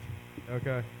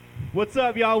Okay. What's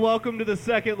up, y'all? Welcome to the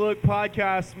Second Look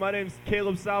podcast. My name's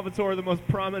Caleb Salvatore, the most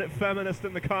prominent feminist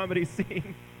in the comedy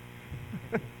scene.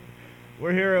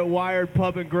 We're here at Wired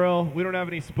Pub and Grill. We don't have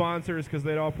any sponsors because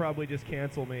they'd all probably just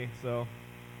cancel me. So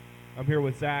I'm here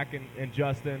with Zach and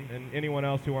Justin and anyone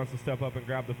else who wants to step up and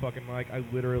grab the fucking mic. I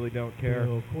literally don't care.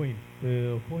 Bill Queen.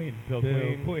 Bill Queen.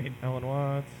 Alan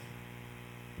Watts.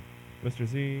 Mr.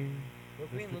 Z.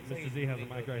 Mr. Z has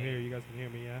a mic right here. You guys can hear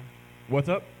me, yeah? What's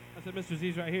up? I said Mr.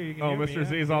 Z's right here. You can Oh, hear me, Mr. yeah?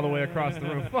 Z's all the way across the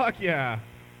room. Fuck yeah.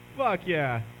 Fuck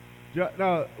yeah.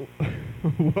 No,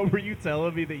 what were you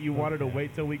telling me that you wanted to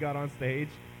wait till we got on stage?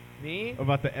 Me?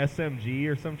 About the SMG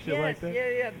or some shit like that?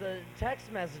 Yeah. The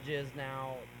text messages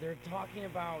now, they're talking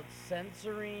about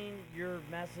censoring your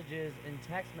messages in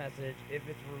text message if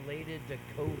it's related to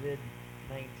COVID-19.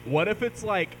 What if it's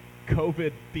like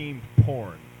COVID-themed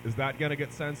porn? Is that going to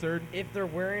get censored? If they're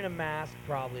wearing a mask,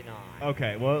 probably not.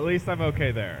 Okay, well, at least I'm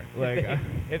okay there. Like,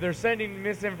 if they're sending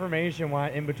misinformation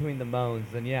while in between the moans,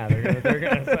 then yeah, they're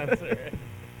gonna censor it.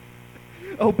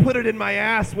 Oh, put it in my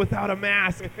ass without a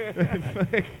mask.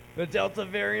 The Delta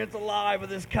variant's alive, but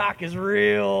this cock is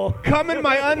real. Come in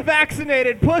my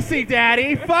unvaccinated pussy,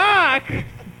 daddy. Fuck!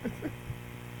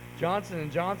 Johnson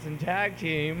 & Johnson tag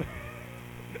team.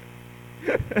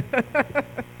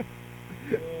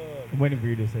 I'm waiting for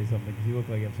you to say something because you look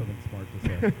like you have something smart to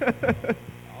say.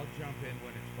 I'll jump in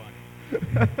when it's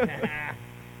funny.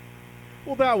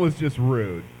 Well, that was just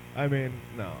rude. I mean,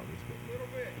 no, I'm just kidding. A little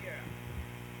bit, yeah.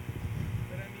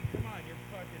 But I mean, come on, you're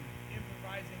fucking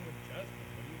improvising with Justin.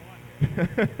 What do you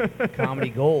want here? Comedy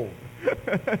gold.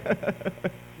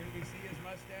 Can we see his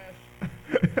mustache?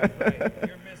 Right,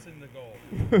 you're missing the gold.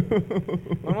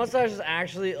 My mustache is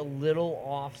actually a little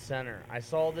off center. I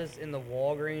saw this in the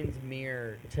Walgreens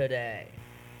mirror today,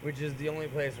 which is the only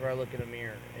place where I look in a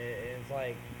mirror. It's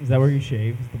like... Is that where you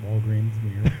shave? Is the Walgreens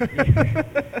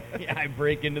mirror? Yeah, I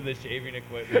break into the shaving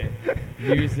equipment,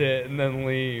 use it, and then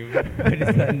leave. Why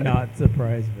does that not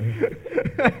surprise me?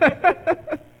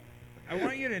 I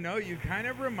want you to know you kind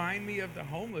of remind me of the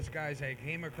homeless guys I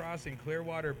came across in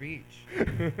Clearwater Beach.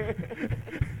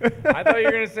 I thought you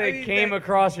were going to say came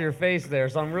across your face there,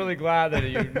 so I'm really glad that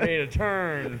you made a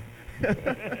turn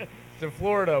to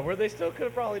Florida, where they still could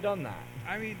have probably done that.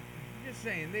 I mean, just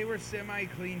saying, they were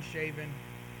semi-clean shaven.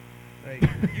 Like,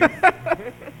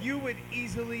 you would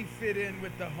easily fit in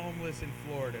with the homeless in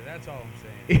Florida. That's all I'm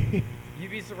saying.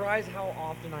 You'd be surprised how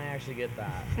often I actually get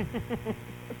that.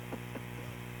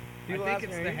 People I ask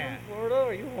think me, it's are the you hat. from Florida?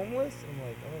 Are you homeless? I'm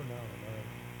like, oh no.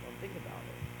 I'm thinking about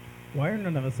it. Why are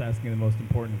none of us asking the most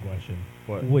important question?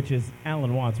 What? Which is,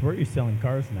 Alan Watts, where are you selling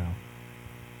cars now?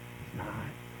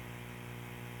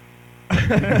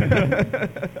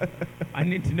 I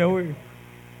need to know where...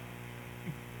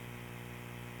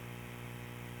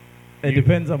 It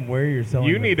depends on where you're selling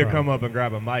You them need to from. come up and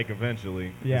grab a mic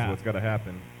eventually. Yeah. Is what's got to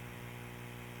happen.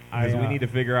 Because we need to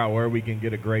figure out where we can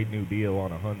get a great new deal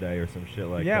on a Hyundai or some shit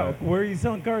like that. Where are you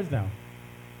selling cars now?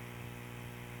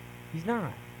 He's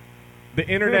not. The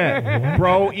internet,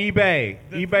 bro, eBay.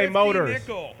 The eBay Thrifty Motors.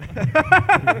 Nickel.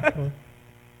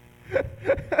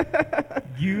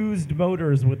 Used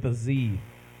Motors with a Z.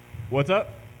 What's up?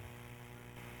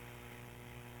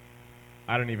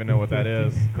 I don't even know what that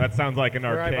is. That sounds like an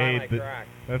Where I buy my arcade. crack.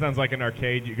 That sounds like an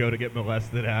arcade you go to get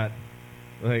molested at.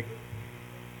 Like,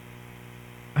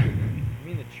 You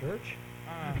mean the church?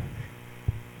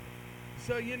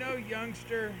 So, you know,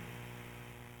 youngster,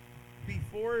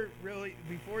 before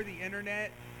the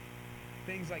internet,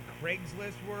 things like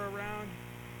Craigslist were around,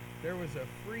 there was a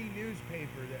free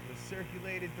newspaper that was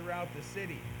circulated throughout the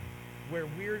city where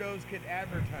weirdos could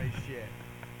advertise shit.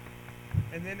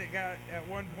 And then it got, at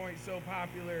one point, so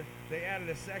popular, they added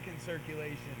a second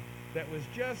circulation that was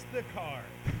just the car.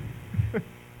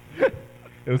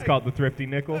 it was called the Thrifty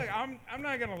Nickel. Look, I'm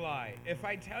not going to lie. If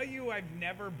I tell you I've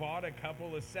never bought a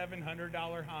couple of $700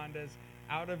 Hondas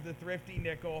out of the Thrifty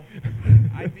Nickel,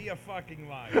 I'd be a fucking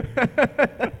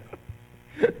liar.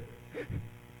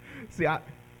 See,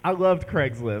 I loved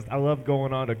Craigslist. I loved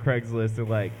going on to Craigslist and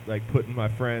like putting my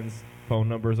friends' phone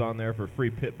numbers on there for free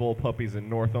pit bull puppies in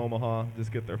North Omaha.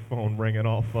 Just get their phone ringing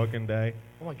all fucking day.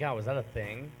 Oh my God, was that a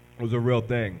thing? It was a real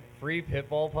thing. Free pit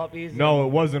bull puppies? No, it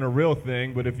wasn't a real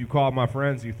thing, but if you called my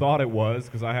friends, you thought it was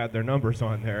because I had their numbers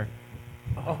on there.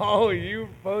 Oh, you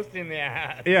posting the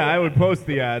ads. Yeah, I would post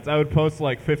the ads. I would post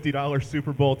like $50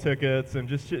 Super Bowl tickets and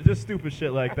just stupid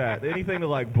shit like that. Anything to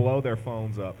like blow their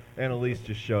phones up. Annalise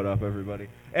just showed up, everybody.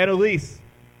 Annalise,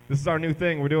 this is our new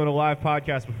thing. We're doing a live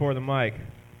podcast before the mic.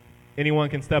 Anyone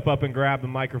can step up and grab the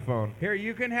microphone. Here,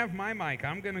 you can have my mic.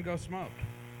 I'm going to go smoke.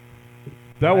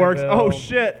 That Bye, works. Bill. Oh,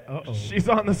 shit. Uh-oh. She's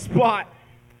on the spot.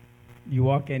 You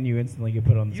walk in, you instantly get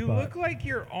put on the You spot. look like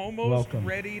you're almost Welcome.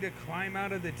 ready to climb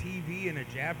out of the TV in a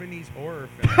Japanese horror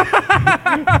film.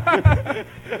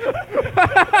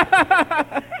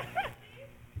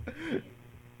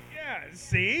 Yeah,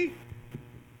 see?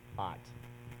 Hot.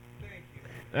 Thank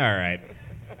you. All right.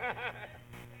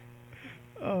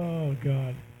 Oh,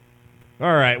 God.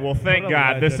 All right. Well, thank What a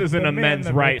God this legend. isn't The a man, men's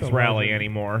the myth, rights the rally legend.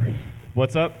 anymore.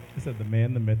 What's up? I said the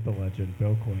man, the myth, the legend,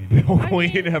 Bill Queen. Bill I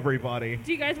Queen, mean- everybody.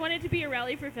 Do you guys want it to be a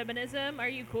rally for feminism? Are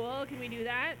you cool? Can we do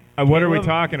that? What are we Caleb-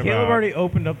 talking about? Caleb already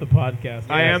opened up the podcast.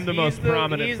 I Yes, am the he's most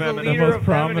prominent he's the feminist. the leader most of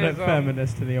prominent feminism.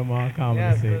 feminist in the Omaha comedy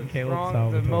Yes, scene, the, Caleb strong,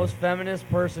 Salvatore. the most feminist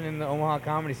person in the Omaha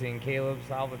comedy scene, Caleb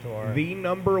Salvatore. The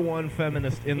number one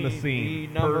feminist in the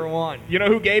scene. The number one. You know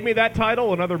who gave me that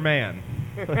title? Another man.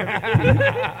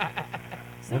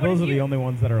 So Well, what those if are the you- only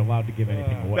ones that are allowed to give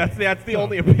anything away. That's the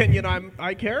only opinion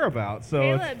I care about. So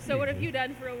it's- Caleb, so what have you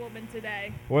done for a woman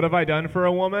today? what have I done for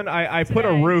a woman? I put a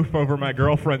Today. roof over my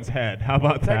girlfriend's head. How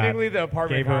about that? Technically, the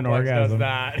apartment Gave her an complex does orgasm.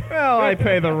 that. Well, I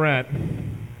pay the rent.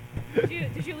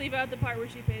 Did you leave out the part where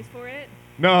she pays for it?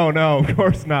 No, of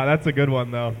course not. That's a good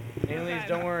one though. Aliens,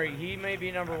 don't worry. He may be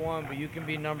number one, but you can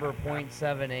be number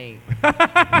 0.78.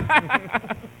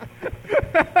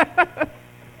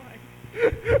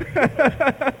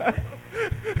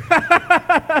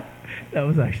 That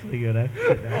was actually good. I have to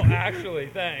sit down. Actually,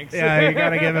 thanks. Yeah, you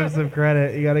gotta give him some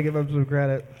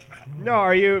credit. No,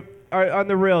 are on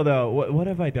the real though? What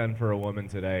have I done for a woman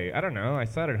today? I don't know. I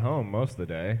sat at home most of the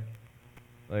day.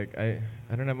 Like I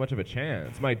don't have much of a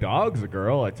chance. My dog's a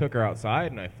girl. I took her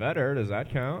outside and I fed her. Does that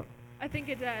count? I think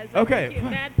it does. Okay. I think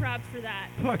mad props for that.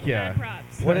 Fuck yeah. Mad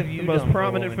props. What have you the most done for a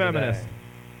prominent woman feminist? today?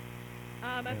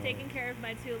 I'm taking care of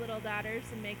my 2 little daughters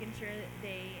and making sure that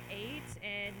they ate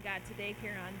and got to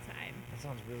daycare on time. That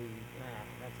sounds really.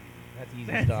 That's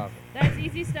easy stuff. That's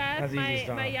easy stuff. That's my easy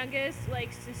stuff. my youngest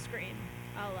likes to scream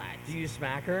a lot. Do you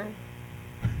smack her?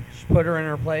 Just put her in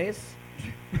her place?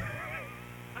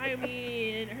 I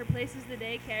mean, her place is the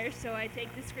daycare, so I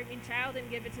take the screaming child and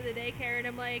give it to the daycare, and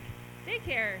I'm like,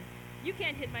 daycare, you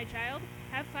can't hit my child.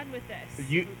 Have fun with this.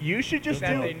 You should just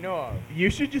That do. they know of. You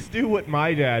should just do what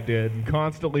my dad did and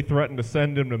constantly threaten to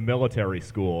send him to military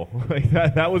school. Like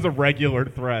that was a regular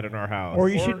threat in our house. Or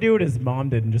you should do what his mom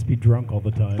did and just be drunk all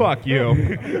the time. Fuck you.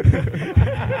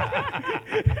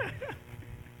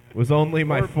 Was only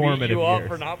my Or formative beat you up years.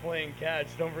 for not playing catch.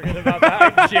 Don't forget about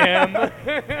that, Jim.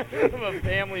 A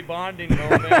family bonding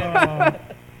moment.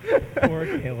 Poor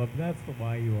Caleb. That's the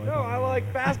why you are. No, I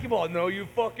like basketball. No, you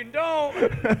fucking don't.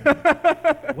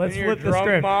 Let's And your flip the drunk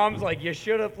script. mom's like, you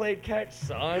should have played catch,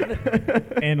 son.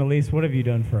 Annalise, what have you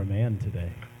done for a man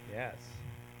today? Yes.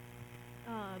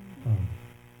 Oh.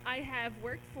 I have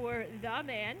worked for the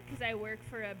man because I work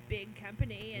for a big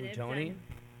company, and Who, it's Tony?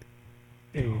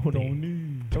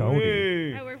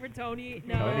 Tony. I work for Tony.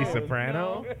 No, Tony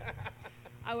Soprano? no.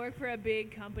 I work for a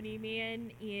big company,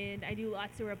 man, and I do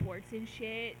lots of reports and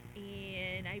shit,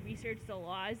 and I research the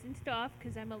laws and stuff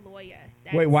because I'm a lawyer.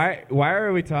 Wait, why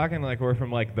are we talking like we're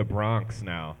from like the Bronx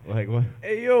now? Like what?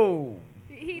 Hey, yo.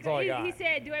 He That's all I got.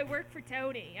 said, "Do I work for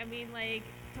Tony?" I mean, like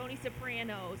Tony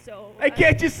Soprano. So Hey,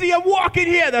 can't you see I'm walking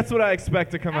here? That's what I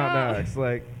expect to come out Oh. next.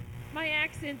 Like my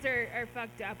accents are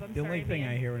fucked up. I'm The sorry, only thing man.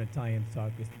 I hear when Italians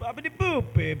talk is "Bobbidi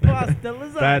boop, pasta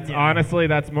lasagna." that's honestly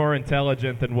that's more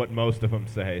intelligent than what most of them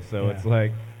say. So Yeah. it's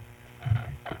like,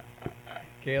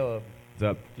 Caleb, what's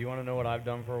up? do you want to know what I've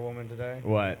done for a woman today?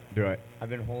 What? Do it. I've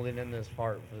been holding in this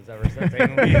fart ever since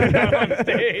Annalise got on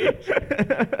stage.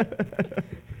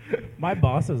 My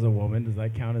boss is a woman. Does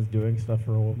that count as doing stuff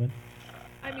for a woman?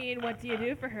 I mean, what do you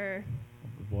do for her?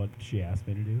 What she asked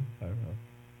me to do? I don't know.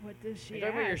 What does she You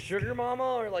talking about your ask? sugar mama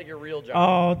or like your real job?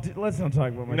 Oh, let's not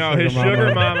talk about my No, sugar his mama.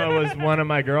 sugar mama was one of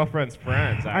my girlfriend's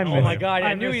friends. I actually. Oh miss my her. God,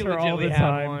 I knew miss he her all the legitimately had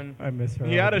time. one. I miss her.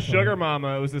 He all had the a time. sugar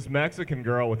mama. It was this Mexican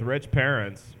girl with rich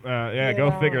parents. Yeah, go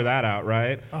Yeah. figure that out,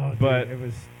 right? Oh, dude, But- it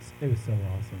was so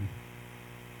awesome.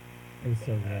 It was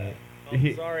so great.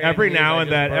 I'm sorry, every Annalise, now I and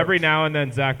just then, every burped. now and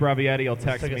then, Zach Bravietti will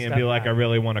text took a me and step be like, back. "I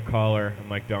really want to call her." I'm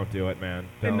like, "Don't do it, man.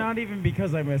 Don't." And not even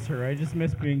because I miss her. I just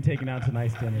miss being taken out to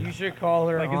nice dinners. You should call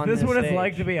her Like, on is this what it's stage.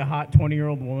 like to be a hot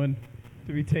 20-year-old woman?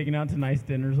 To be taken out to nice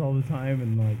dinners all the time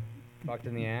and, like, Fucked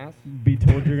in the ass? be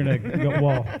told you're going to go,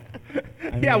 well.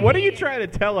 I Yeah, mean, what are you trying to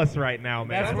tell us right now,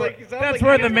 man? That's Sounds where, sounds that's like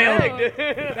where you the just male begged.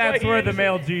 that's Like, where you the just-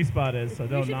 male G-spot is, so You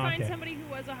don't should knock find it. somebody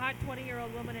who was a hot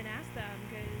 20-year-old woman and ask them,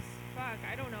 because fuck,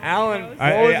 I don't know. Alan, Who knows?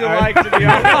 what was it like to be a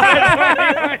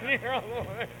hot 21-year-old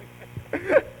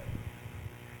woman?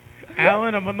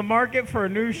 Alan, I'm on the market for a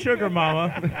new sugar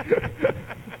mama.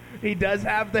 He does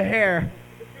have the hair.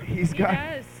 He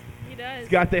does. He does. He's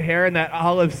got the hair and that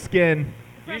olive skin.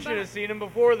 If You from should have seen him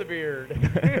before the beard.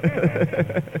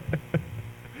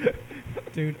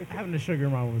 Dude, having a sugar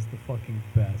mama was the fucking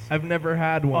best. I've never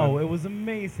had one. Oh, it was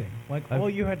amazing. Like, all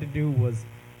you had to do was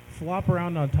flop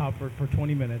around on top of it for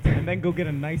 20 minutes and then go get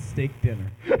a nice steak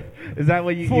dinner. Is that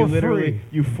what you For literally free.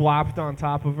 you flopped on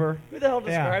top of her? Who the hell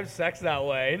Yeah. describes sex that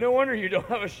way? No wonder you don't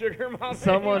have a sugar mama.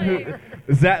 Someone who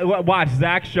watch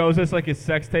Zach shows us like his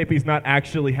sex tape. He's not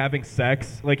actually having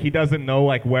sex. Like he doesn't know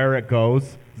like where it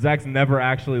goes. Zach's never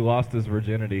actually lost his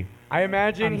virginity. I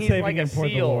imagine I'm he's saving like a him for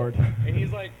the seal, Lord. and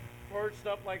he's like perched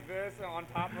up like this, and on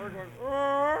top of her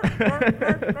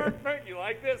going, "You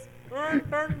like this? Feels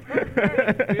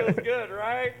good,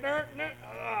 right?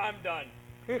 I'm done."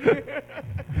 The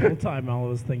whole time all I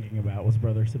was thinking about was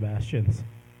Brother Sebastian's.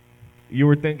 You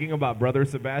were thinking about Brother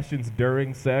Sebastian's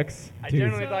during sex? I Dude.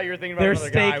 genuinely thought you were thinking about Their another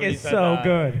guy steak when you is said so that.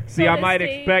 good. See, So I the might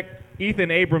steak- expect Ethan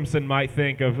Abramson might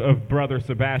think of Brother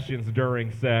Sebastian's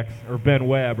during sex, or Ben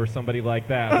Webb, or somebody like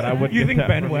that. But I wouldn't. You get think that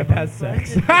Ben from Webb you. has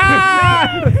sex?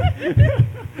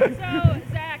 So,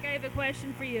 Zach, I have a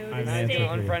question for you. I'm The Nice to answering steak,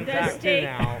 unfriend the Zach too steak,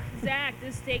 now. Zach,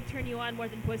 does steak turn you on more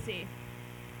than pussy?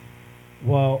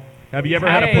 Well, Have you ever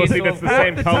had a Hey, pussy so that's the half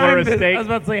same the color time as I steak? was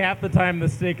about to say half the time the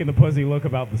steak and the pussy look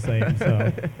about the same.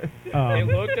 So, They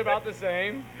looked about the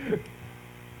same.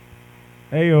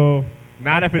 hey-o.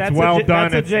 Not if it's That's well a,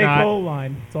 done. That's It's a J. not. Cole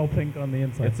line. It's all pink on the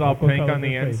inside. It's all What pink color on the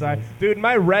their face inside. is. Dude,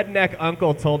 my redneck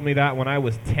uncle told me that when I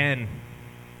was 10.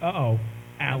 Uh-oh.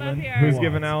 Come up Alan. here. Who's Who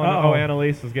giving Alan? Uh-oh. Oh,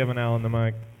 Annalise is giving Alan the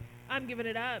mic. I'm giving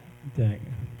it up. Dang.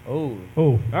 Oh,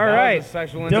 Oh. All right.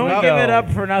 Sexual Don't innuendo. give it up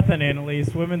for nothing, Annalise.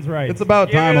 Women's rights. It's about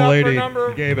Give it time up a for lady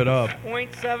number- gave it up.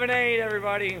 0.78,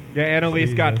 everybody. Yeah,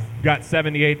 Annalise got Jesus.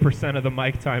 78% of the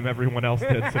mic time everyone else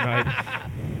did tonight.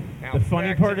 Now The funny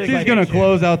back part to is, the She's like- going to kitchen.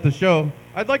 close out the show.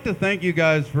 I'd like to thank you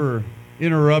guys for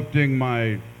interrupting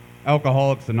my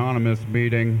Alcoholics Anonymous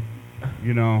meeting.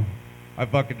 You know, I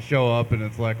fucking show up and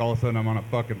it's like all of a sudden I'm on a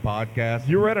fucking podcast.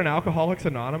 You were at an Alcoholics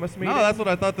Anonymous meeting? No, that's what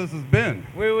I thought this has been.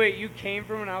 Wait, you came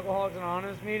from an Alcoholics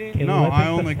Anonymous meeting? Caleb, No, think I the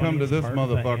only come to funniest this part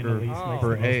is that motherfucker Annalise makes for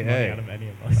the most money AA. out of any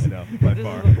of us. No, by This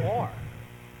far. is the bar.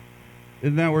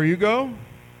 Isn't that where you go?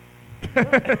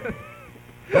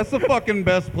 That's the fucking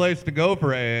best place to go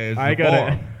for AA. Is I the got bar.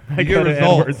 it. I You get got it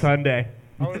results. Edward Sunday.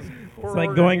 It's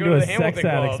like going to a sex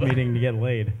addicts meeting to get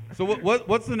laid. So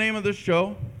what's the name of this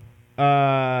show?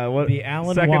 What? The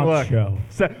Alan second Watts look. Show.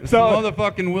 It's So the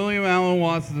motherfucking William Allen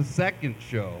Watts the second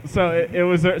show. it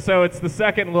was so it's the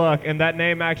second look, and that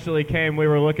name actually came. We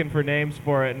were looking for names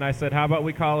for it, and I said, how about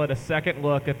we call it a second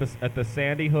look at the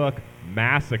Sandy Hook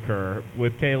Massacre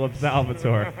with Caleb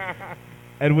Salvatore.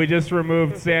 And we just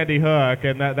removed Sandy Hook,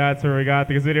 and that's where we got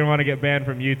because we didn't want to get banned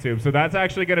from YouTube. So that's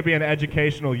actually going to be an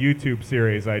educational YouTube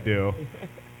series I do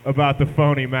about the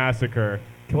phony massacre.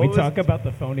 Can What we was- talk about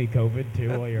the phony COVID too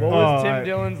while you're What at it? was Oh, Tim I-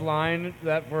 Dillon's line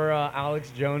that for Alex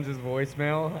Jones's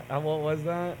voicemail? What was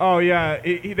that? Oh yeah,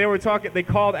 they were talking. They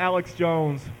called Alex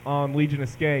Jones on Legion of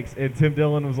Skanks, and Tim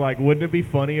Dillon was like, "Wouldn't it be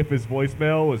funny if his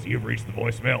voicemail was you've reached the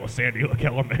voicemail of Sandy Hook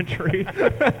Elementary?"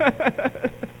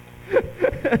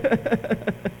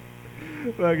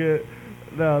 Fuck it.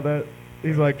 No, that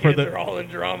he's like for Kids the are all in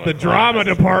drama. the drama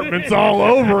department's all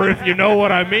over if you know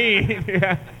what I mean.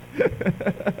 Yeah.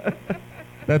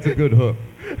 That's a good hook.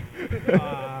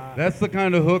 That's the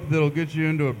kind of hook that'll get you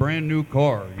into a brand new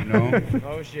car, you know?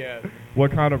 Oh shit.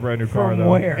 What kind of brand new car From though?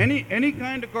 where? any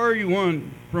kind of car you want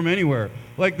from anywhere.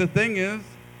 Like the thing is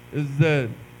that,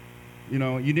 you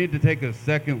know, you need to take a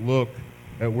second look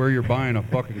at where you're buying a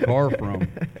fucking car from.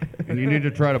 And you need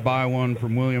to try to buy one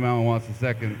from William Allen Watts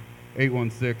II,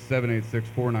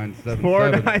 816-786-4977.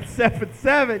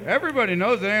 4977. Everybody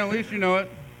knows it, at least you know it.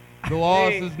 The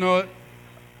losses know it.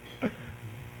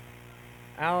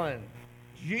 Alan,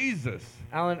 Jesus.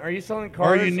 are you selling Or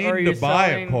cars? you or are need you to buy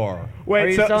selling, a car. Are Wait,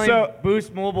 you so selling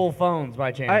Boost mobile phones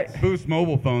by chance? Boost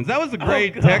mobile phones. That was a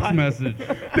great God. text message.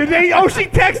 did they? Oh, she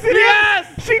texted him.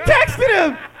 Yes, she texted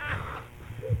him.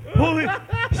 Holy,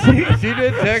 She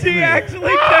did text me. she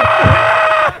actually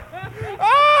texted.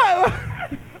 Oh!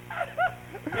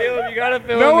 Caleb, you gotta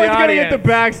fill No in one's the gonna audience. get the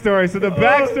backstory. So the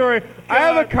backstory: I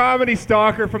have a comedy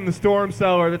stalker from the Storm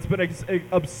Cellar that's been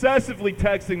obsessively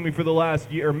texting me for the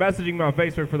last year, or messaging me on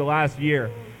Facebook for the last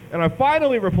year, and I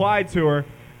finally replied to her,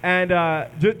 and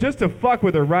just to fuck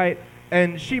with her, right?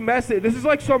 And she messaged. This is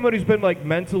like someone who's been like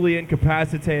mentally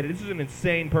incapacitated. This is an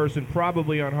insane person,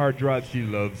 probably on hard drugs. She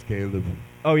loves Caleb.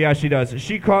 Oh yeah, she does.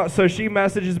 So she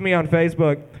messages me on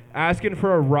Facebook asking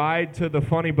for a ride to the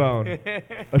Funny Bone,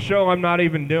 a show I'm not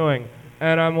even doing,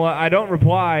 and I don't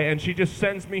reply, and she just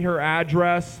sends me her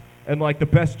address and like the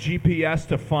best GPS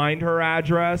to find her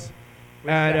address, Which is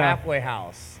and the halfway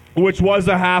house. Which was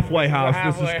a halfway house. This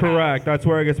halfway is correct. house. That's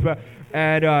where it gets back.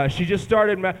 And she just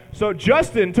started. So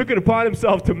Justin took it upon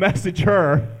himself to message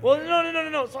her. Well, no.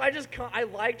 So I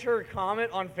liked her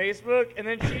comment on Facebook, and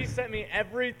then she sent me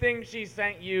everything she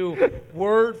sent you,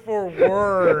 word for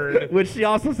word. Which she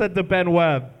also sent to Ben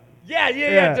Webb.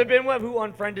 Yeah. To Ben Webb, who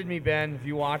unfriended me, Ben. If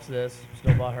you watch this,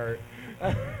 still butthurt.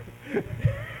 It's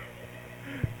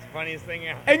the funniest thing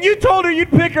ever. And you told her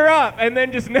you'd pick her up, and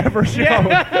then just never showed.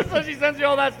 Yeah. So she sends me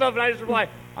all that stuff, and I just reply,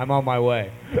 I'm on my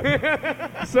way.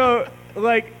 So,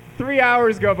 like, 3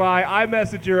 hours go by, I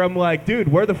message her, I'm like,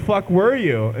 dude, where the fuck were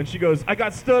you? And she goes, I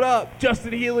got stood up.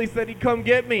 Justin Healy said he'd come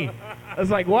get me. I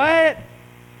was like, what?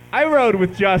 I rode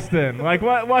with Justin. Like,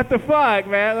 what the fuck,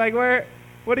 man? Like, what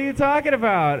are you talking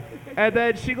about? And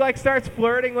then she, like, starts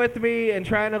flirting with me and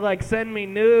trying to, like, send me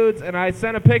nudes. And I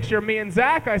sent a picture of me and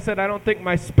Zach. I said, I don't think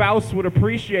my spouse would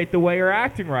appreciate the way you're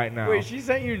acting right now. Wait, she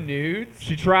sent you nudes?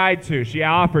 She tried to. She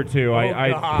offered to.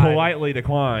 I politely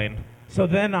declined. So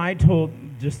then I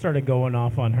just started going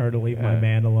off on her to leave my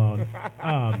man alone.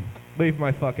 Leave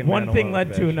my fucking One man thing alone, led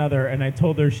bitch. to another, and I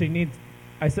told her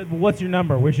I said, well, what's your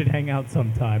number? We should hang out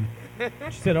sometime.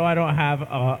 She said, oh, I don't have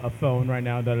a phone right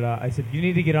now. Da, da, da. I said, you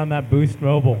need to get on that Boost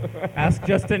Mobile. Ask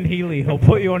Justin Healy. He'll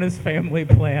put you on his family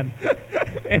plan.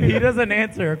 And he doesn't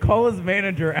answer. Call his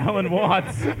manager, Alan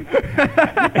Watts.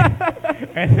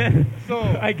 And then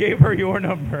I gave her your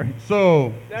number.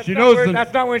 So That's she not knows where-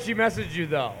 That's not when she messaged you,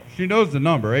 though. She knows the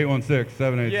number,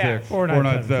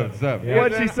 816-786-4977. Yeah.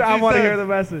 What'd she say? I want to hear the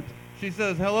message. She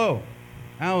says, hello,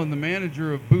 Alan, the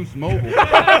manager of Boost Mobile.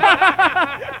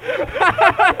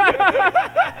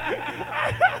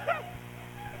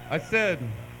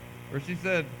 She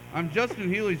said, I'm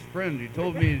Justin Healy's friend. He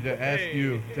told me to ask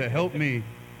you to help me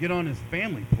get on his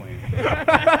family plan.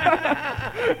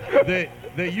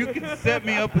 that you can set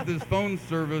me up with his phone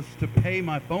service to pay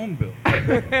my phone bill.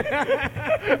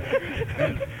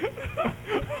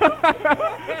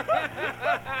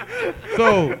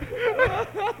 So,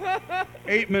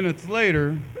 8 minutes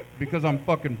later, because I'm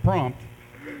fucking prompt,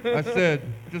 I said,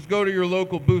 just go to your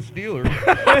local Boost dealer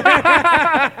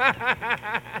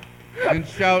and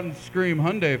shout and scream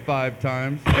Hyundai 5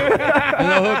 times, and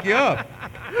they'll hook you up.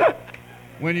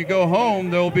 When you go home,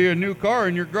 there'll be a new car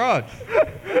in your garage.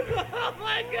 Oh,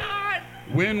 my God.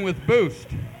 Win with Boost.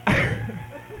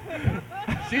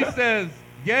 She says,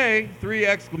 yay, 3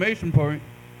 exclamation point.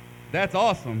 That's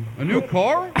awesome. A new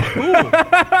car? Cool.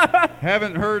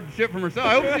 Haven't heard shit from herself.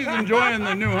 I hope she's enjoying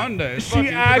the new Hyundai. It's fucking She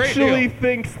a great actually deal.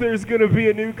 thinks there's going to be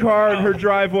a new car in her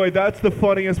driveway. That's the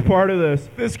funniest part of this.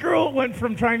 This girl went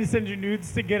from trying to send you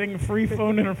nudes to getting a free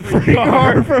phone and a free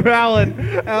Car car. from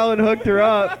Alan. Alan hooked her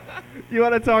up. You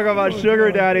want to talk about sugar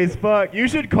daddies? Fuck. You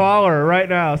should call her right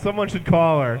now. Someone should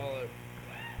call her.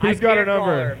 Who's got her can't call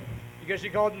number? her because she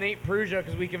called Nate Pruja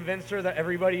because we convinced her that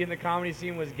everybody in the comedy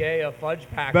scene was gay, a fudge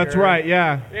packer. That's right,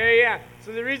 yeah. Yeah.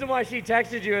 So the reason why she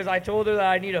texted you is I told her that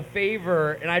I need a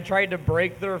favor, and I tried to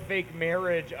break their fake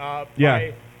marriage up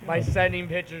by sending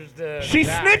pictures to She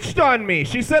Zach. snitched on me.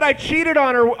 She said I cheated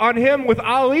on him with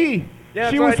Ali. Yeah,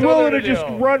 that's she what was I told her willing to to just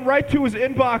do. run right to his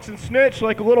inbox and snitch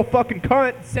like a little fucking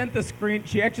cunt.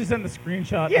 She actually sent the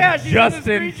screenshot Yeah, of she sent the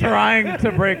Justin screenshot. trying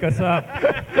to break us up.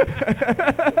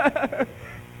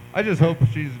 I just hope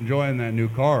she's enjoying that new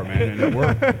car, man, and it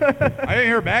worked. I didn't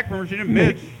hear back from her. She didn't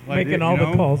bitch. Making all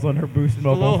the calls on her Boost Just a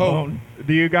little Mobile hope. phone.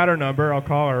 Do you got her number? I'll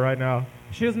call her right now.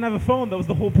 She doesn't have a phone. That was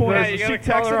the whole point. Yeah, She you gotta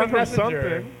call her texted on him from Messenger.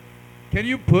 something. Can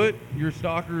you put your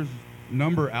stalker's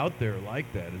number out there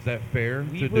like that? Is that fair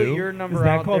We to put do? your number Is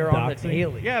that out called there on the doxing?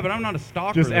 daily. Yeah, but I'm not a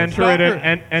stalker. Just though. enter it in-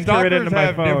 enter it Stalkers into my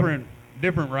have phone.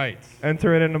 different rights.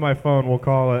 Enter it into my phone. We'll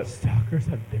call it. Stalkers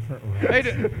have different rights.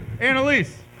 Hey,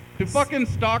 Annalise, do fucking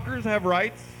stalkers have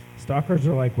rights? Stalkers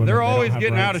are like women. They're They don't always have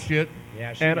getting out of rights. shit.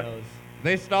 Yeah, she And- knows.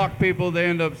 They stalk people, they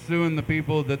end up suing the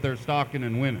people that they're stalking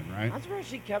and winning, right? That's where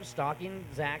she kept stalking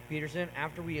Zach Peterson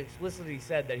after we explicitly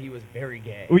said that he was very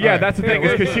gay. Well, yeah, Alright. that's the thing.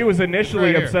 Yeah, Because she was initially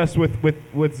right here. obsessed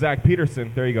with Zach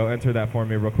Peterson. There you go. Enter that for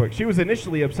me real quick. She was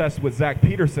initially obsessed with Zach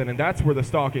Peterson, and that's where the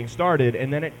stalking started,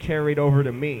 and then it carried over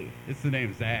to me. It's the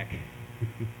name Zach.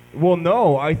 Well,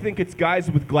 no, I think it's guys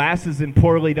with glasses and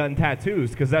poorly done tattoos,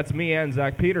 because that's me and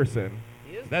Zach Peterson.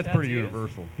 He is That's pretty tattoos.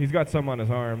 universal. He's got some on his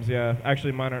arms, yeah.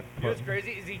 Actually, mine aren't. You know what's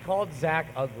crazy is he called Zach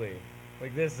ugly.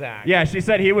 Like this Zach. Yeah, she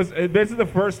said he was. This is the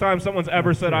first time someone's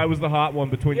ever said I was the hot one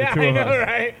between Yeah, the two I of know, us.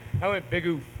 right? I went big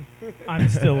oof. I'm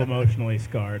still emotionally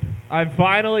scarred.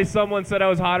 Someone said I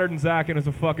was hotter than Zach and is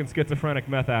a fucking schizophrenic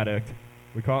meth addict.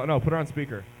 We call it. No, put her on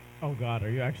speaker. Oh God, are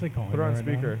you actually calling Put her on right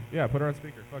now? speaker. Yeah, put her on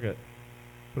speaker. Fuck it.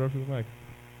 Put her up to the mic.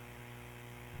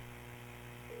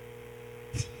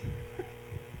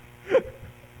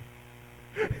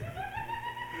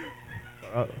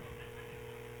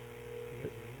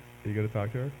 Are you gonna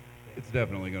talk to her? It's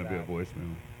definitely going to be a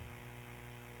voicemail.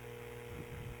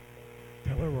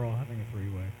 Tell her we're all having a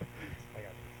three-way. I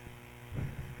got this.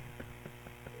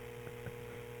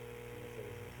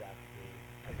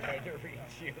 I'm trying to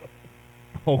reach you.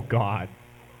 Oh God.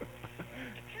 The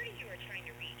party you are trying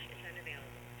to reach is unavailable.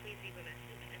 Please leave a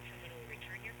message and someone will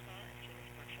return your call as soon as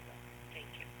possible. Thank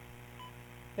you.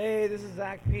 Hey, this is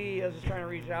Zach P. I was just trying to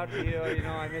reach out to you. You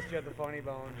know, I missed you at the Funny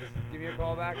Bone. Just give me a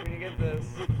call back when you get this.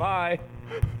 Bye.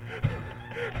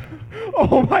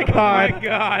 Oh my God. Oh my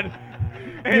God.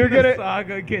 And You're the gonna-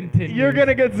 saga continues. You're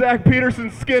gonna get Zach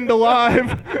Peterson skinned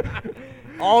alive.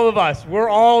 All of us, we're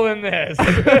all in this.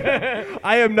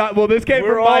 I am not. Well, this came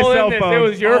We're from my all in cell this. phone. It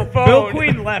was your phone. Bill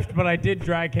Queen left, but I did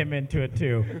drag him into it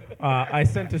too. I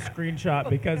sent a screenshot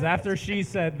because after she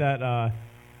said that,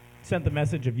 sent the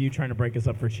message of you trying to break us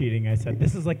up for cheating, I said,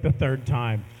 this is like the third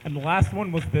time. And the last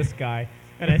one was this guy.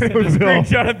 And I sent a was Bill.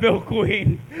 screenshot of Bill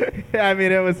Queen. Yeah, I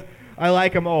mean, it was. I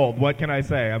like him old. What can I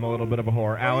say? I'm a little bit of a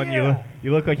whore. Alan, yeah.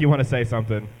 you look like you want to say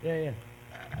something. Yeah.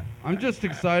 I'm just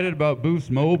excited about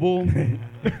Boost Mobile and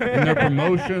their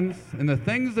promotions and the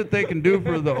things that they can do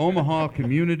for the Omaha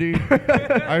community.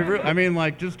 I mean,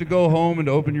 like, just to go home and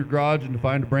to open your garage and to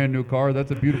find a brand new car,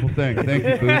 that's a beautiful thing. Thank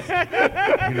you, Boost.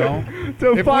 You know?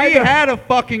 To If find we a- had a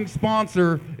fucking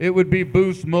sponsor, it would be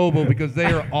Boost Mobile because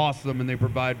they are awesome and they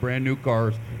provide brand new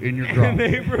cars in your garage.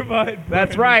 They provide.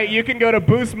 That's right. You can go to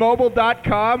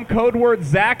boostmobile.com, code word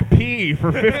Zach P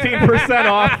for 15%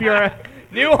 off your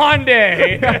New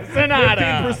Hyundai Sonata.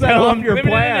 15% off your Limited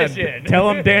plan. edition. Tell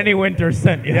him Danny Winter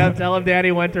sent you. Yeah, tell him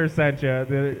Danny Winter sent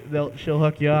you. She'll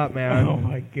hook you up, man. Oh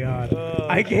my God.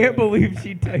 I can't believe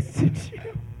she texted you.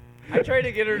 I tried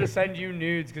to get her to send you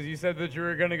nudes because you said that you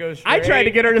were going to go straight. I tried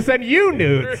to get her to send you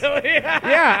nudes. Really?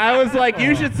 Yeah, I was like,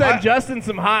 you should send Justin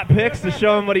some hot pics to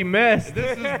show him what he missed.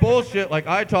 This is bullshit. Like,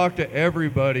 I talk to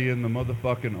everybody in the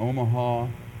motherfucking Omaha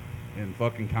and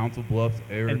fucking Council Bluffs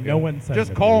area. And no one sent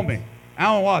Just the call nudes. me.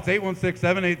 Alan Watts,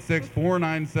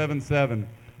 816-786-4977.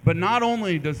 But not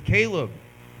only does Caleb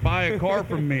buy a car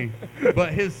from me,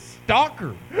 but his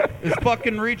stalker is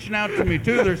fucking reaching out to me,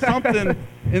 too. There's something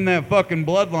in that fucking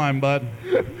bloodline, bud.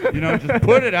 You know, just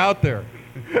put it out there.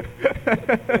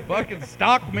 Fucking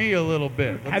stalk me a little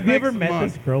bit. Let's Have you make ever some met money.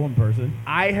 this girl in person?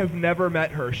 I have never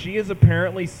met her. She has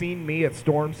apparently seen me at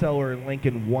Storm Cellar in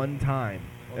Lincoln one time.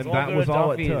 Let's and all that go was to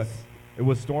all it took. Duffy's. It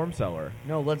was Storm Cellar.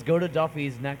 No, let's go to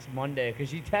Duffy's next Monday because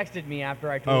she texted me after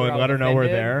I told Oh, her and I let her was know we're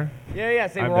offended. there? Yeah,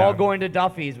 say I'm we're all down. going to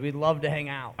Duffy's. We'd love to hang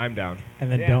out. I'm down.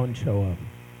 And then Yeah. don't show up.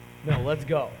 No, let's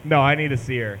go. No, I need to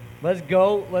see her. Let's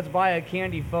go. Let's buy a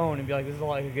candy phone and be like, this is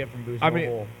all I could get from Boost I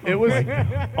Mobile. mean, it was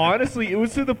honestly, it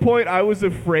was to the point I was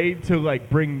afraid to like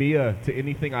bring Mia to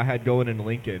anything I had going in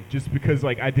Lincoln, just because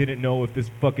like I didn't know if this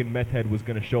fucking meth head was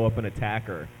gonna show up and attack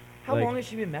her. How like, long has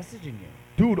she been messaging you?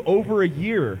 Dude, over a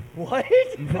year. What?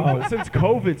 Oh. Since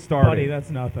COVID started. Buddy,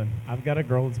 that's nothing. I've got a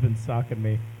girl that's been stalking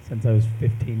me since I was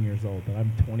 15 years old, and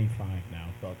I'm 25 now.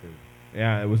 Fucker.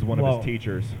 Yeah, it was one of Whoa. his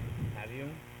teachers. Have you?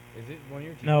 Is it one of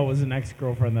your teachers? No, it was an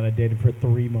ex-girlfriend that I dated for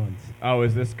 3 months. Oh,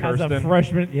 is this As Kirsten? a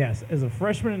freshman, yes. As a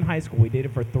freshman in high school, we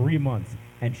dated for 3 months,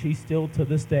 and she still, to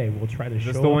this day, will try to Is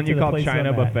show this the up one to you the call place China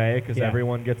I'm at. Buffet because Yeah.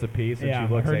 everyone gets a piece and Yeah,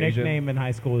 she looks her Asian? nickname in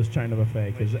high school is China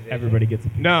Buffet because Wait, she's everybody Asian? gets a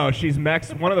piece. No, she's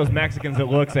one of those Mexicans that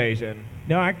looks Asian.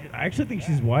 No, I actually think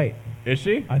she's white. Is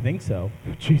she? I think so.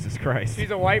 Jesus Christ.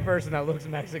 She's a white person that looks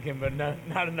Mexican, but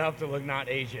not enough to look not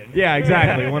Asian. Yeah,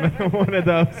 exactly. one of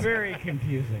those. Very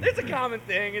confusing. It's a common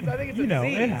thing. I think it's You a know,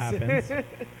 disease. it happens.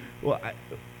 Well,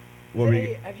 what were Hey,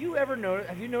 you? have you ever noticed?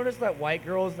 Have you noticed that white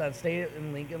girls that stay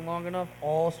in Lincoln long enough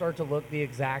all start to look the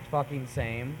exact fucking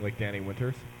same? Like Danny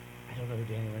Winters? I don't know who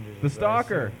Danny Winters The is. but I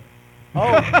stalker. assume-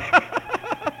 Oh.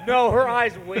 No, her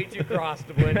eyes way too crossed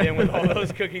to blend in with all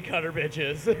those cookie cutter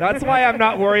bitches. That's why I'm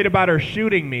not worried about her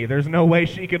shooting me. There's no way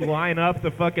she could line up the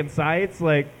fucking sights.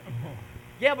 Like,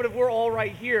 Yeah, but if we're all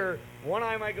right here, one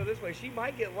eye might go this way. She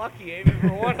might get lucky aiming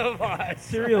for one of us.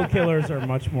 Serial killers are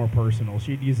much more personal.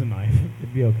 She'd use a knife.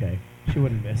 It'd be okay. She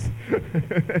wouldn't miss.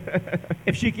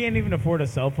 If she can't even afford a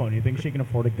cell phone, you think she can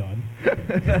afford a gun?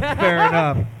 fair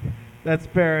enough. That's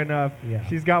fair enough. Yeah.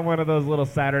 She's got one of those little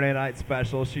Saturday night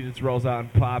specials. She just rolls out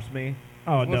and pops me.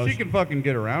 Oh, Well, no. she can fucking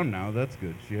get around now. That's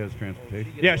good. She has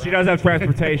transportation. Yeah, she does have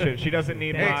transportation. She doesn't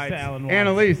need Thanks rides. to Alan Watts.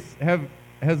 Annalise,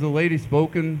 has the lady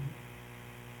spoken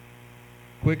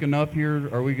quick enough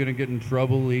here? Are we going to get in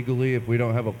trouble legally if we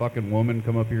don't have a fucking woman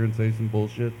come up here and say some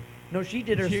bullshit? No, she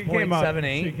did her She came up.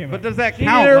 0.78. She came But up. does that She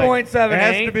count? did her Like, 0.78. it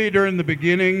has to be during the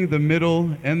beginning, the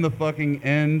middle, and the fucking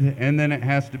end, and then it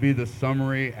has to be the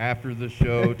summary after the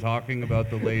show talking about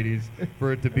the ladies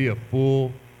for it to be a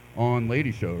full on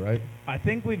Lady Show, right? I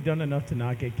think we've done enough to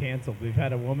not get canceled. We've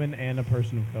had a woman and a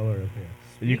person of color up here.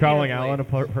 Are you calling Alan a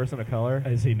person of color?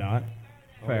 Is he not?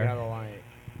 Fair. Got a line.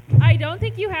 I don't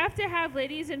think you have to have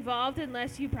ladies involved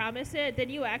unless you promise it. Then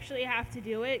you actually have to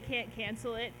do it. Can't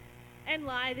cancel it. And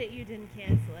lie that you didn't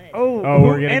cancel it. Oh, who,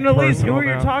 we're getting Annalise, who personal are you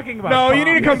now. talking about? No, you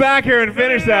need to come back here and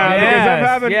finish that. Because I'm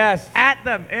having Yes. At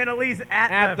them. Annalise,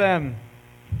 at them.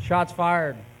 Shots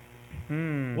fired.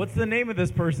 What's the name of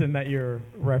this person that you're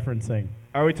referencing?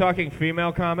 Are we talking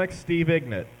female comics? Steve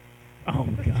Ignat. Oh,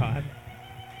 God.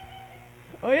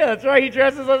 Oh, yeah, that's right. He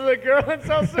dresses as a girl and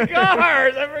sells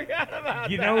cigars. I forgot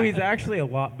about You know, he's actually a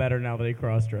lot better now that he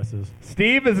cross-dresses.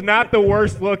 Steve is not the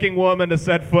worst looking woman to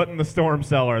set foot in the storm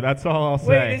cellar. That's all I'll say.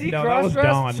 Wait, is he No, that was Dawn.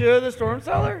 cross-dressed to the storm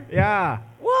cellar? Yeah.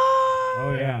 What?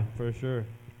 Oh, yeah. For sure.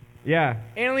 Yeah.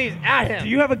 Annalise, at him. Do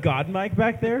you have a God mic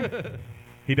back there?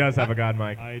 He does have a god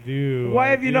mic. I do. Why I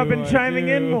have you not do, been I chiming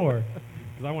in do. more?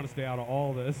 Because I want to stay out of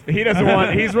all this. He doesn't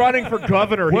want. He's running for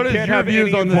governor. What He is can't your have views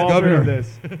any on this involvement governor? in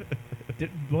this.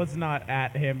 Let's not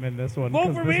at him in this one. Vote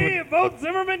 'cause for this me would- at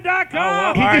VoteZimmerman.com. Oh,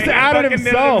 well, He all just right, outed fucking did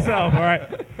it himself. All right.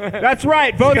 That's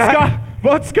right.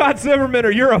 Vote Scott Zimmerman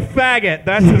or you're a faggot.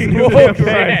 That's his new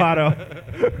campaign motto.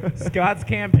 Scott's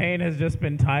campaign has just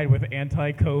been tied with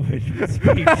anti-COVID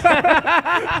speech.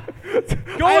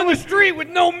 Go on the street with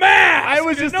no mask. I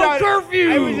was just no out,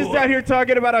 curfew. I was just out here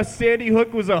talking about how Sandy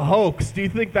Hook was a hoax. Do you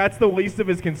think that's the least of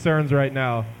his concerns right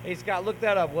now? Hey, Scott, look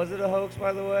that up. Was it a hoax,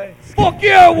 by the way? Fuck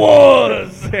yeah, it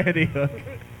was. Sandy Hook.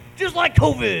 Just like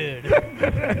COVID.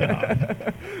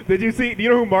 Did you see? Do you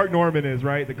know who Mark Norman is?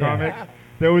 Right, the comic.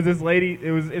 There was this lady.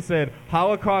 It said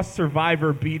Holocaust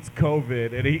survivor beats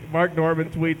COVID, and Mark Norman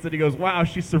tweets and he goes, "Wow,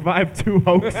 she survived 2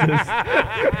 hoaxes."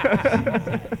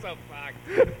 So fucked.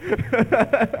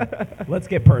 Let's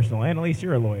get personal. Annalise,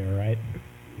 you're a lawyer, right?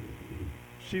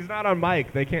 She's not on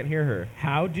mic. They can't hear her.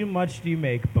 How much do you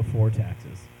make before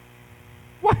taxes?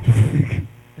 What?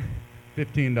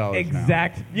 $15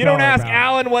 Exact. You don't dollar ask amount.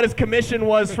 Alan what his commission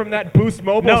was from that Boost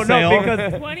Mobile sale. No,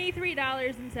 because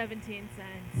 $23.17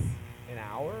 An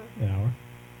hour? an hour.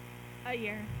 a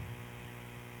year.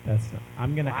 That's.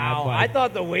 I'm gonna add. Wow, Like, I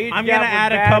thought the wage I'm gap gonna was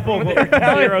add a bad couple when they were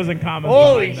telling- zeros and commas.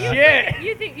 Holy behind that.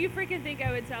 shit. You freaking think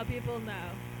I would tell people no?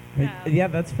 No. Yeah,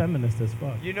 that's feminist as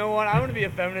fuck. You know what? I'm going to be a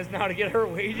feminist now to get her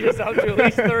wages up to at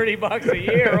least $30 a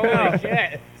year. Holy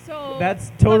shit. So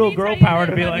That's total let me girl tell you power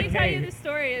the- to be let like, me tell hey. you the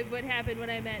story of what happened when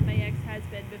I met my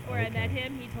ex-husband. Before I met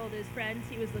him, he told his friends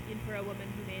he was looking for a woman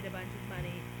who made a bunch of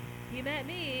money. He met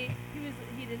me.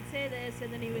 He didn't say this,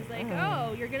 and then he was like,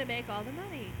 "Oh, you're gonna make all the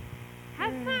money.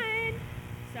 Have fun."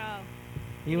 So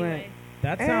He anyway, went,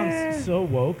 That sounds so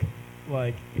woke.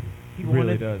 Like he really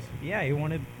wanted. does. Yeah, he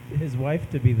wanted his wife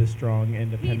to be the strong,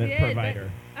 independent did, but- provider.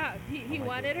 he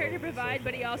wanted her to provide,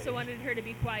 but he also wanted her to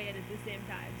be quiet at the same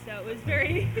time. So it was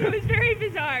very it was very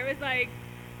bizarre. It was like,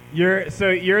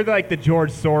 You're like the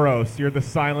George Soros. You're the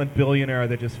silent billionaire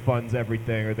that just funds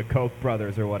everything, or the Koch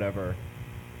brothers, or whatever.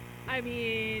 I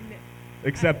mean,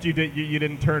 Except you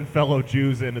didn't turn fellow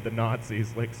Jews into the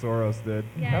Nazis like Soros did.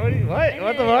 yeah. what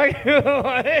the fuck?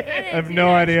 What? I have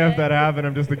no idea if that happened.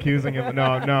 I'm just accusing him.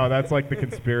 No, that's like the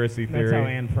conspiracy That's how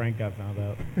theory. Anne Frank got found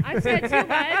out. I've said too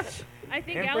much. I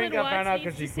think Anne Alan Frank got found out Watts 'cause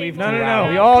needs she to say queefed more too too loud. loud.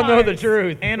 We about all know the cars.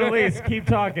 truth. Annalise, keep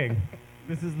talking.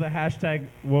 This is the hashtag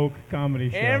woke comedy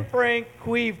show. Anne Frank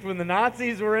queefed when the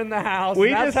Nazis were in the house.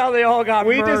 We That's just- how they all got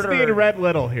We murdered. just need Red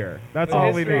Little here. That's The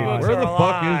all we history need. books Where the are a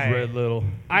fuck lie. is Red Little?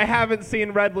 I haven't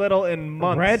seen Red Little in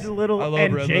months. Red Little I love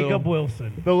and Red Jacob Little.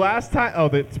 Wilson. The last time,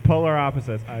 it's polar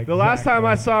opposites. The last time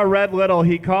I Exactly. saw Red Little,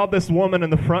 he called this woman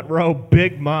in the front row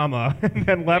Big Mama and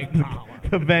then left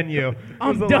the venue. I'm It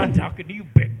was the done last- talking to you,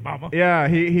 big mama. Yeah,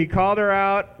 he called her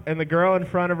out, and the girl in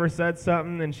front of her said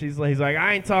something, and he's like,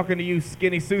 I ain't talking to you,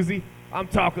 Skinny Susie. I'm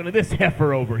talking to this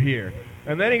heifer over here.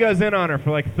 And then he goes in on her for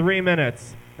like 3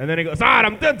 minutes, and then he goes, all right,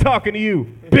 I'm done talking to you,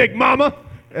 Big Mama.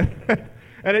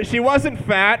 She wasn't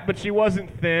fat, but she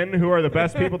wasn't thin, who are the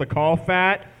best people to call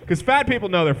fat. Because fat people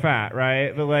know they're fat,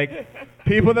 right? But like,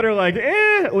 people that are like,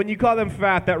 when you call them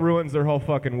fat, that ruins their whole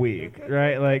fucking week,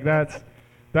 right? Like,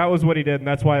 that was what he did, and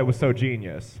that's why it was so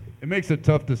genius. It makes it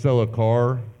tough to sell a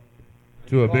car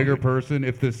to a bigger person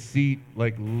if the seat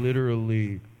like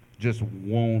literally just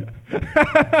won't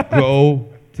go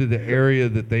to the area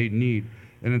that they need.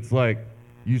 And it's like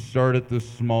you start at the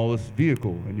smallest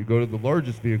vehicle and you go to the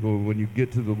largest vehicle. When you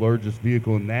get to the largest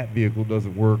vehicle and that vehicle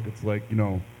doesn't work, it's like,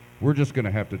 we're just going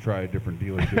to have to try a different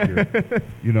dealership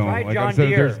here. Try Like John I said,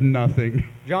 Deere. there's nothing.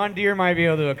 John Deere might be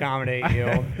able to accommodate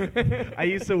you. I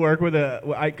used to work with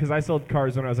because I sold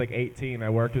cars when I was like 18. I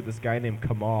worked with this guy named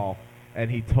Kamal, and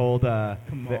he told there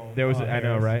was I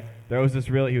know, right? There was this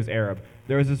really he was Arab.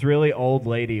 There was this really old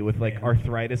lady with like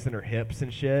arthritis in her hips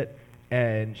and shit,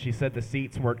 and she said the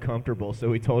seats weren't comfortable,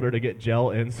 so he told her to get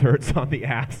gel inserts on the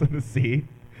ass of the seat.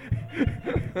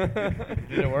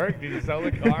 Did it work? Did you sell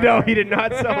the car? No, he did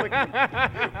not sell the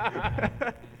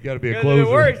car. You got to be a It closer.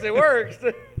 works. It works.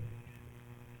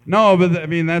 No, but I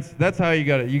mean that's how you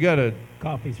gotta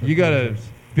Coffees for you gotta closers.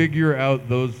 figure out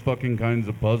those fucking kinds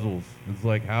of puzzles. It's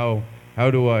like how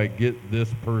do I get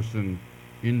this person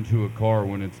into a car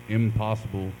when it's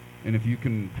impossible? And if you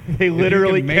can, They if you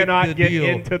literally can make cannot the get deal-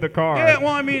 into the car. Yeah,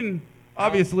 well, I mean,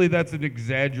 obviously that's an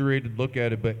exaggerated look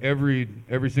at it, but every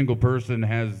single person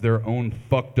has their own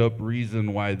fucked up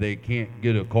reason why they can't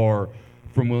get a car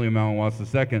from William Allen Watts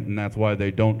II, and that's why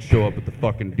they don't show up at the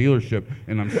fucking delership.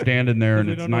 And I'm standing there, and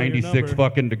They it's don't know your 96 number.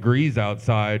 fucking degrees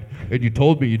outside, and you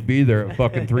told me you'd be there at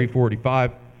fucking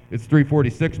 3:45. It's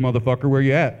 3:46, motherfucker. Where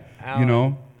you at? You Alan,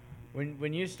 know?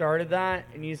 When you started that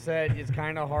and you said it's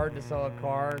kind of hard to sell a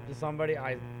car to somebody,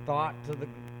 I thought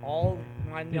all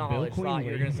my Bill knowledge Queen thought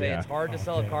you were going to say Yeah. it's hard to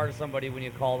sell a car to somebody when you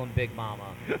call them Big Mama.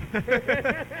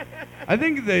 I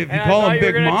think if you And I call thought him you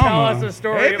were Big gonna Mama, tell us a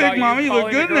story hey about Big you Mama, you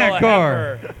look calling good a in girl that a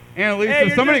car. heifer. And at least Hey, if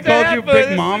you're somebody just a called you heifer, Big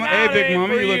this Mama, is hey not Big it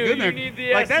Mama, for you look you. good in that You need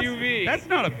the like SUV. that's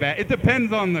not a bad. It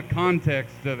depends on the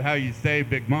context of how you say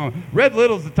Big Mama. Red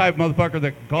Little's the type of motherfucker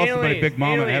that calls somebody Annalise, Big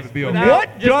Mama and have it be okay. without-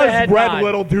 What just a does head Red nod.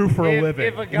 Little do for a If- living?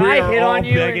 if a guy we are hit all on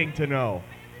you and- begging to know.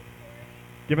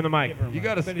 Give him the mic. You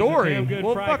got a But he's a story? damn good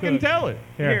Well, fry fucking cook. tell it.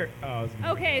 Here. Oh, I was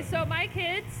gonna- Okay, so my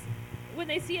kids, when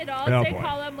they see adults, Oh, they boy.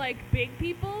 call them like big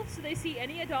people. So they see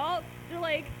any adult, they're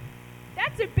like,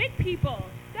 "That's a big people.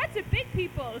 That's a big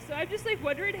people." So I'm just like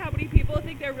wondering how many people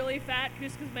think they're really fat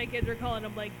just because my kids are calling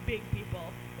them like big people.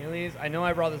 Annalise, I know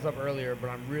I brought this up earlier, but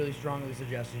I'm really strongly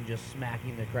suggesting just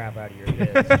smacking the crap out of your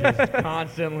kids. Just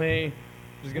constantly.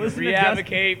 Just going to Listen to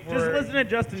re-advocate for Just listen to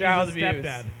Justin. child He's a abuse.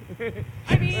 stepdad.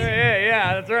 I mean,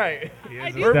 Yeah, that's right.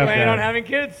 I do, We're stepdad. planning on having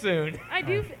kids soon. I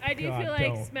do God, feel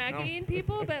like don't. smacking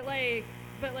people, but like,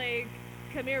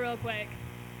 come here real quick.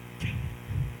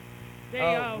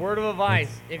 There you go. Word of advice: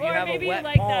 if you Or have a maybe wet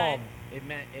like palm, it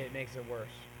makes it worse.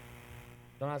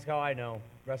 Don't ask how I know.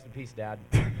 Rest in peace, Dad.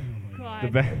 God. The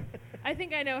be- I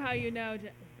think I know how you know.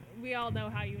 We all know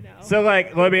how you know. So,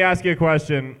 like, let me ask you a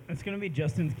question. It's gonna be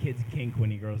Justin's kid's kink when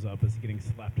he grows up, is getting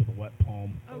slapped with a wet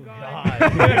palm. oh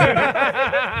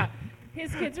God.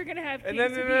 His kids are gonna have. And then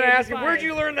kids to they be ask him, 85. "Where'd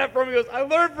you learn that from?" He goes, "I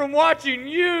learned from watching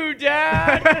you,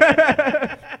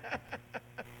 Dad."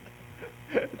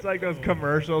 It's like those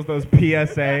commercials, those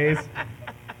PSAs.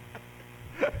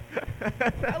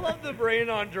 I love the brain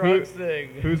on drugs thing.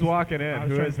 Who's walking in? I was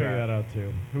Who trying is to figure that? that out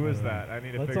too. Who is I don't know. that? I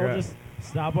need to Let's figure all out. just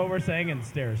stop what we're saying and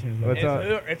stare as soon as What's they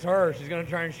up? It's her. She's gonna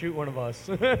try and shoot one of us.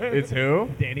 It's who?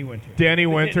 Danny Winter. Danny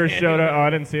Winter showed up. Oh, I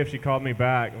didn't see if she called me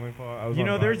back. Let me pull- I was You on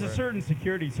know, there's a Viber. certain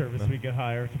security service we could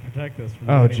hire to protect us from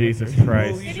Oh, Danny Jesus Winter.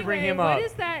 Christ. You should bring him what up.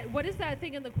 is that? What is that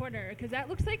thing in the corner? Because that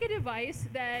looks like a device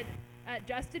that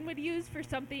Justin would use for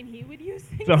something he would use.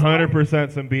 It's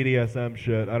 100% some BDSM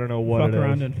shit. I don't know what Fuck it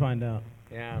around is. and find out.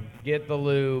 Yeah, get the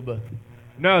lube.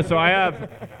 No, so I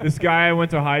have this guy I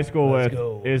went to high school Let's with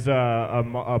go. is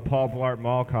a Paul Blart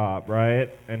Mall cop, right?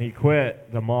 And he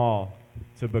quit the mall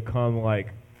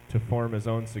to form his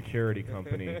own security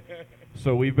company.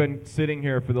 So we've been sitting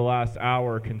here for the last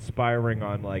hour conspiring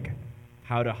on like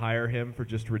how to hire him for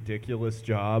just ridiculous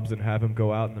jobs and have him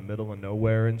go out in the middle of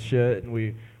nowhere and shit. And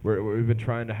we've been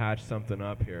trying to hatch something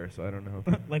up here. So I don't know.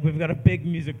 Like, we've got a big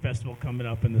music festival coming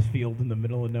up in this field in the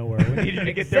middle of nowhere. We need you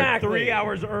to get there Exactly. 3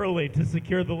 hours early to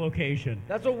secure the location.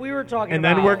 That's what we were talking And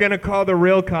about. then we're gonna call the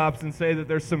real cops and say that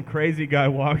there's some crazy guy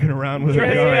walking around with a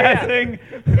Yeah, gun.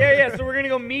 yeah, yeah. Yeah. So we're gonna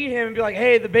go meet him and be like,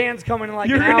 "Hey, the band's coming in like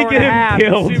You're an gonna hour get and a him half.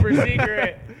 killed. Super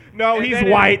secret." No, And he's then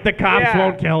white. The cops yeah.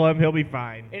 won't kill him. He'll be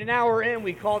fine. In an hour in,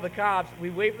 we call the cops. We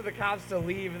wait for the cops to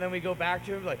leave, and then we go back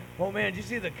to him like, "Oh man, did you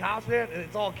see the cops, man?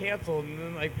 It's all canceled." And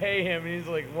then like pay him, and he's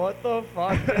like, "What the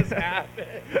fuck just happened?"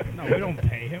 No, we don't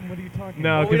pay him. What are you talking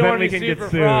No, Well, we because don't then wanna we be can sued get for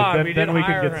sued. fraud. Then, We then did we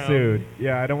can hire get him. sued.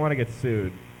 Yeah, I don't want to get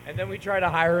sued. And then we try to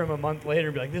hire him a month later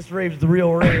and be like, "This rave's the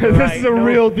real rave." This right? is a No-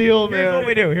 real deal, Here's what man.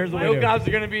 we do. Here's what No we do. cops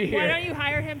are gonna be Why here. don't you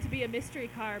hire him to be a mystery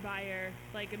car buyer,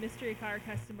 like a mystery car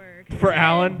customer? 'Cause For then-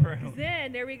 Alan? 'cause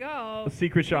Then there we go. A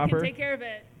secret He shopper. can take care of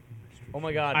it. Oh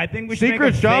my God. I think we should Secret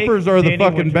make a shoppers fake are the Danny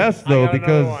fucking Winter. best I though got another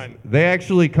because one. they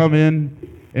actually come in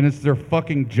and it's their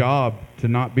fucking job to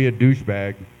not be a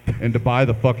douchebag and to buy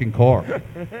the fucking car.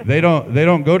 They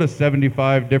don't go to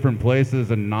 75 different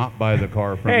places and not buy the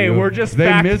car from Hey, you. we're just they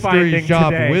fact-finding mystery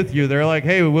shop today. with you. They're like,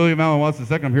 "Hey, William Allen Watts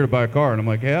II, I'm here to buy a car." And I'm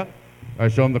like, "Yeah." I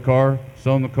show them the car,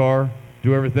 sell them the car,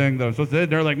 do everything that I'm supposed to do.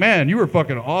 They're like, man, you were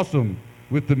fucking awesome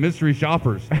with the mystery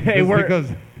shoppers. Hey,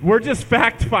 It's we're just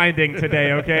fact finding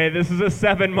today, okay? This is a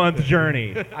 7-month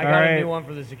journey. I got a new one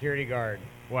for the security guard.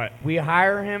 What? We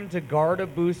hire him to guard a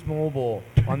Boost Mobile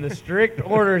on the strict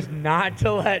orders not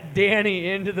to let Danny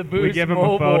into the Boost Mobile. We give him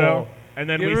a photo, and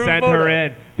then we send her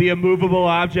in. The immovable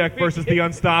object versus the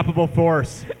unstoppable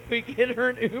force. We get her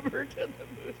an Uber to the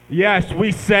Boost. Yes,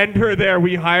 we send her there.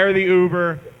 We hire the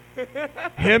Uber.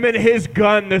 Him and his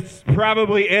gun that's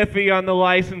probably iffy on the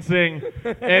licensing,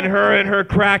 and her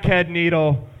crackhead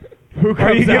needle. Who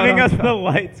comes Are you out giving on us top? the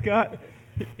light, Scott?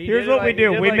 He Here's did what we like- do.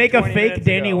 he did We like make a 20 fake minutes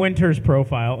Danny ago. Winters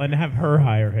profile and have her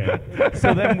hire him.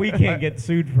 So then we can't get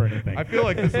sued for anything. I feel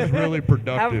like this is really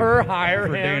productive. Have her hire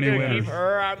for him Danny to Winters. keep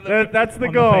her out of the... That's the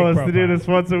On the goal, fake is to do profile. this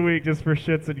once a week just for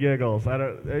shits and giggles.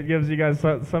 It gives you guys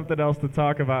something else to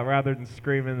talk about rather than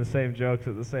screaming the same jokes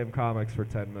at the same comics for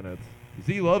 10 minutes.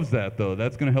 Z loves that, though.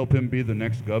 That's going to help him be the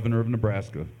next governor of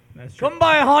Nebraska. That's true. Come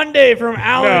buy a Hyundai from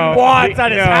Alan Watts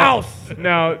at his house.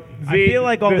 No, I feel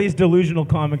like all these delusional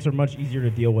comics are much easier to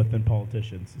deal with than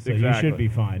politicians. So you should be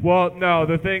fine. Well, no,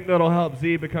 the thing that'll help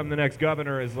Z become the next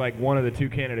governor is like one of the two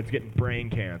candidates getting brain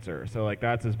cancer. So like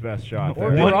that's his best shot.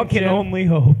 Or there. One corruption. can only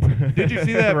hope. Did you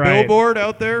see that Right. billboard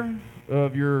out there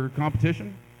of your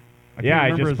competition? I Yeah, I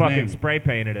can't remember just his fucking name. spray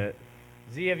painted it.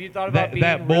 Z, have you thought about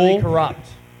That being really bull? corrupt?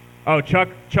 Oh, Chuck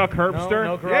Herbster?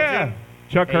 No corruption? Yeah.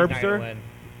 Chuck He's not gonna Herbster? win.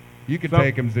 You can Some-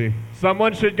 take him, Z.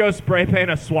 Someone should go spray paint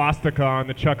a swastika on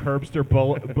the Chuck Herbster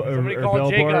Somebody call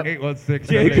billboard. Jacob.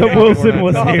 816. Jacob Wilson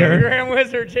was Oh, the here. Grand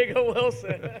Wizard, Jacob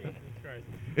Wilson.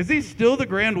 Is he still the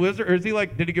Grand Wizard, or is he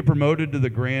like? Did he get promoted to the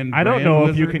Grand? I don't Grand know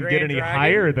if you Wizard? can get Grand any Dragon?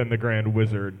 higher than the Grand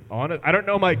Wizard. I don't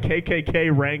know my KKK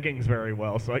rankings very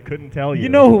well, so I couldn't tell you. You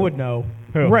know who would know?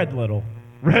 Who? Red Little.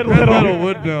 Red Red Little. Little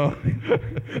would know.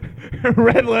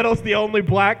 Red Little's the only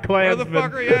black Klansman.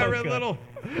 Motherfucker, yeah, Red Little.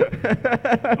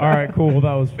 All right, cool.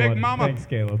 That was Big fun. Mama. Thanks,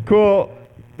 Caleb. Cool.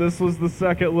 This was the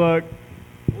second look.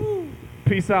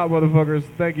 Peace out, motherfuckers.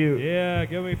 Thank you. Yeah,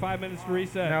 give me 5 minutes to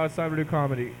reset. Now it's time to do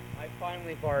comedy. I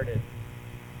finally farted.